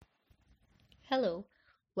Hello,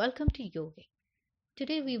 welcome to Yoga.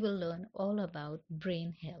 Today we will learn all about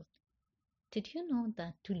brain health. Did you know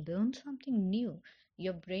that to learn something new,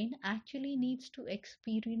 your brain actually needs to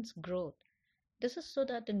experience growth? This is so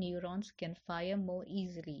that the neurons can fire more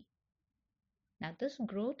easily. Now, this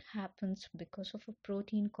growth happens because of a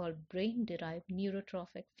protein called brain derived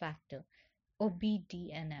neurotrophic factor or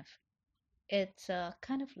BDNF. It's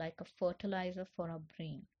kind of like a fertilizer for our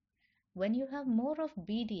brain. When you have more of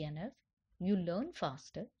BDNF, you learn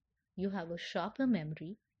faster, you have a sharper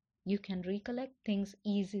memory, you can recollect things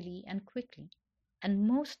easily and quickly, and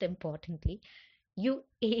most importantly, you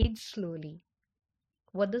age slowly.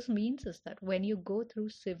 What this means is that when you go through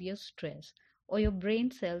severe stress or your brain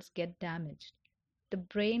cells get damaged, the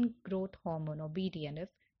brain growth hormone or BDNF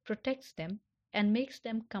protects them and makes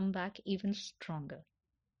them come back even stronger.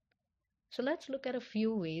 So let's look at a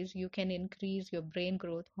few ways you can increase your brain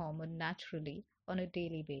growth hormone naturally on a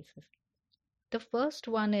daily basis. The first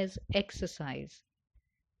one is exercise.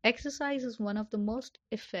 Exercise is one of the most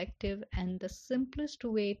effective and the simplest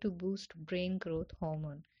way to boost brain growth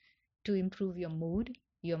hormone to improve your mood,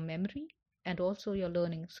 your memory, and also your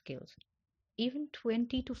learning skills. Even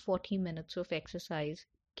 20 to 40 minutes of exercise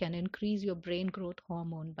can increase your brain growth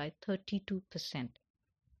hormone by 32%.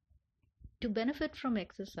 To benefit from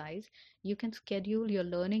exercise, you can schedule your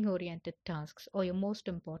learning oriented tasks or your most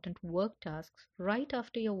important work tasks right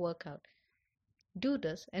after your workout. Do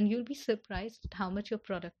this, and you'll be surprised at how much your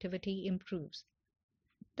productivity improves.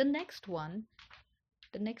 The next one,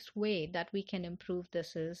 the next way that we can improve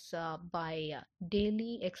this is by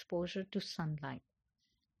daily exposure to sunlight.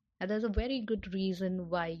 Now, there's a very good reason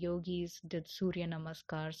why yogis did Surya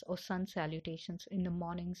Namaskars or sun salutations in the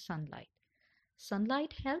morning sunlight.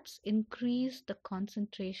 Sunlight helps increase the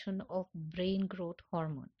concentration of brain growth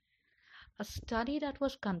hormone. A study that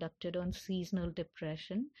was conducted on seasonal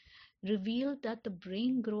depression revealed that the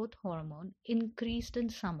brain growth hormone increased in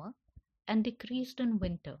summer and decreased in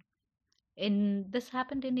winter. This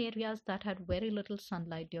happened in areas that had very little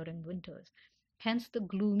sunlight during winters. Hence the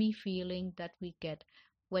gloomy feeling that we get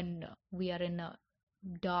when we are in a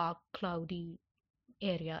dark, cloudy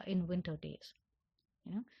area in winter days.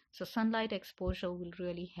 So sunlight exposure will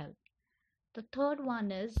really help. The third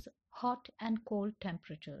one is hot and cold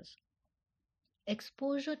temperatures.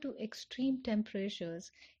 Exposure to extreme temperatures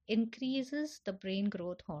increases the brain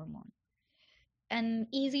growth hormone. An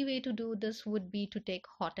easy way to do this would be to take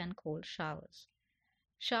hot and cold showers.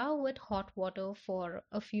 Shower with hot water for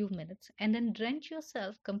a few minutes and then drench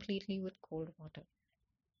yourself completely with cold water.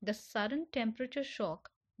 The sudden temperature shock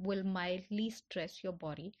will mildly stress your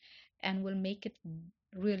body and will make it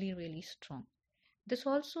really, really strong. This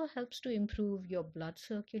also helps to improve your blood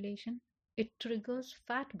circulation. It triggers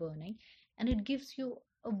fat burning and it gives you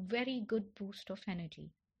a very good boost of energy.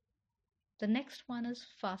 The next one is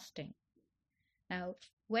fasting. Now,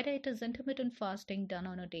 whether it is intermittent fasting done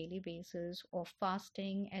on a daily basis or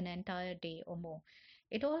fasting an entire day or more,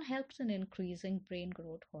 it all helps in increasing brain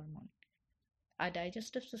growth hormone. Our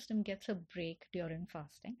digestive system gets a break during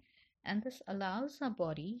fasting, and this allows our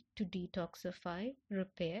body to detoxify,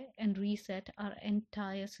 repair, and reset our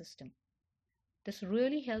entire system. This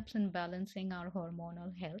really helps in balancing our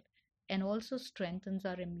hormonal health and also strengthens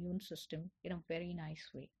our immune system in a very nice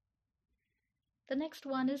way. The next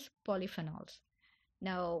one is polyphenols.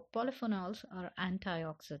 Now, polyphenols are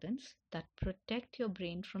antioxidants that protect your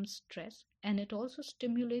brain from stress, and it also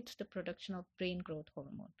stimulates the production of brain growth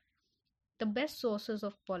hormone. The best sources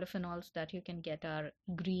of polyphenols that you can get are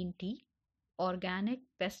green tea, organic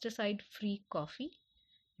pesticide-free coffee,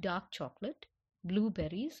 dark chocolate,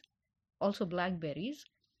 blueberries, also blackberries,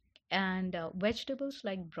 and vegetables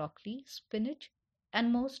like broccoli, spinach,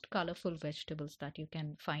 and most colorful vegetables that you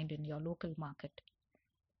can find in your local market.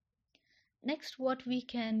 Next, what we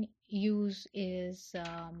can use is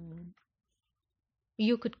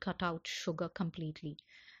you could cut out sugar completely.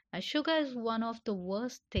 Sugar is one of the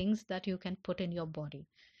worst things that you can put in your body.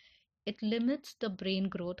 It limits the brain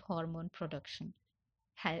growth hormone production.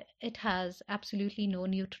 It has absolutely no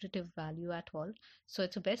nutritive value at all, so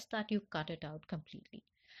it's best that you cut it out completely.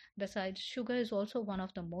 Besides, sugar is also one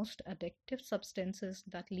of the most addictive substances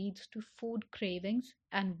that leads to food cravings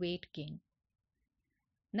and weight gain.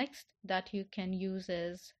 Next, that you can use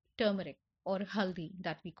is turmeric or haldi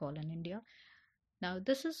that we call in India. Now,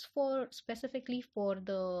 this is for specifically for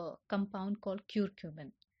the compound called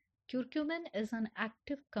curcumin. Curcumin is an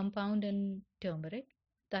active compound in turmeric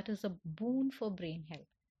that is a boon for brain health.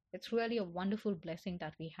 It's really a wonderful blessing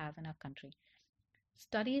that we have in our country.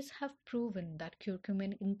 Studies have proven that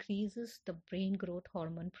curcumin increases the brain growth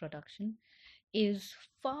hormone production, is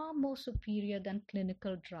far more superior than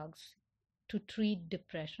clinical drugs to treat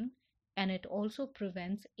depression, and it also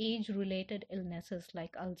prevents age related illnesses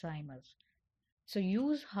like Alzheimer's. So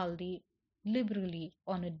use haldi liberally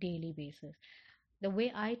on a daily basis. The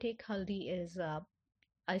way I take haldi is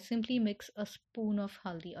I simply mix a spoon of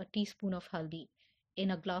haldi, a teaspoon of haldi,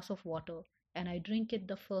 in a glass of water, and I drink it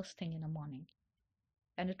the first thing in the morning.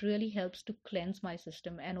 And it really helps to cleanse my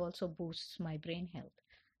system and also boosts my brain health.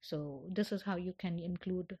 So, this is how you can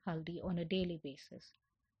include haldi on a daily basis.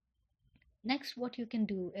 Next, what you can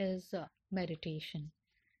do is meditation.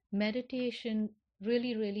 Meditation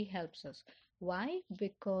really, really helps us. Why?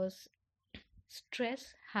 Because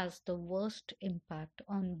stress has the worst impact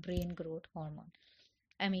on brain growth hormone.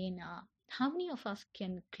 I mean, how many of us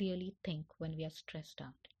can clearly think when we are stressed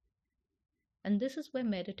out? And this is where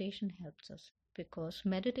meditation helps us because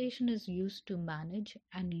meditation is used to manage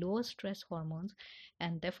and lower stress hormones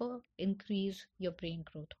and therefore increase your brain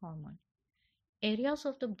growth hormone. Areas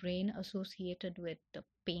of the brain associated with the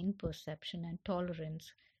pain perception and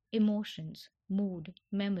tolerance, emotions, mood,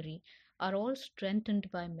 memory are all strengthened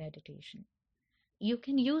by meditation. You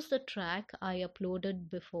can use the track I uploaded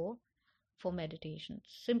before for meditation.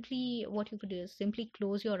 Simply, what you could do is simply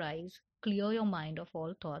close your eyes, clear your mind of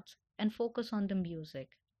all thoughts, and focus on the music.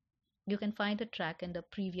 You can find the track in the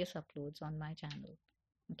previous uploads on my channel.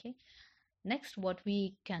 Okay. Next, what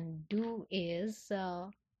we can do is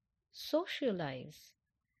socialize,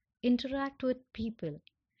 interact with people.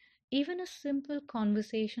 Even a simple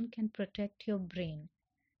conversation can protect your brain.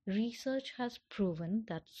 Research has proven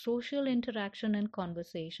that social interaction and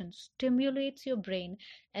conversation stimulates your brain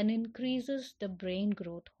and increases the brain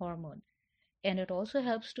growth hormone. And it also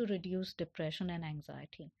helps to reduce depression and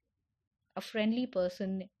anxiety. A friendly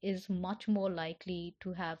person is much more likely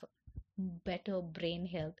to have better brain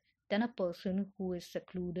health than a person who is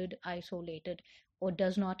secluded, isolated, or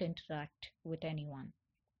does not interact with anyone.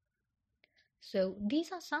 So,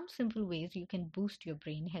 these are some simple ways you can boost your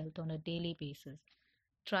brain health on a daily basis.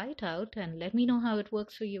 Try it out and let me know how it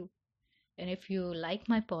works for you. And if you like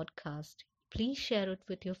my podcast, please share it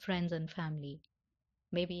with your friends and family.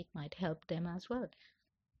 Maybe it might help them as well.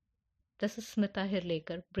 This is Smita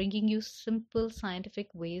Hirlekar bringing you simple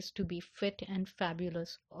scientific ways to be fit and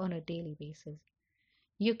fabulous on a daily basis.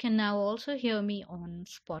 You can now also hear me on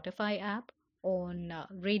Spotify app, on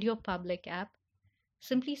Radio Public app.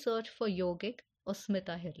 Simply search for Yogic or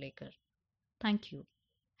Smita Hirlekar. Thank you.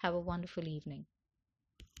 Have a wonderful evening.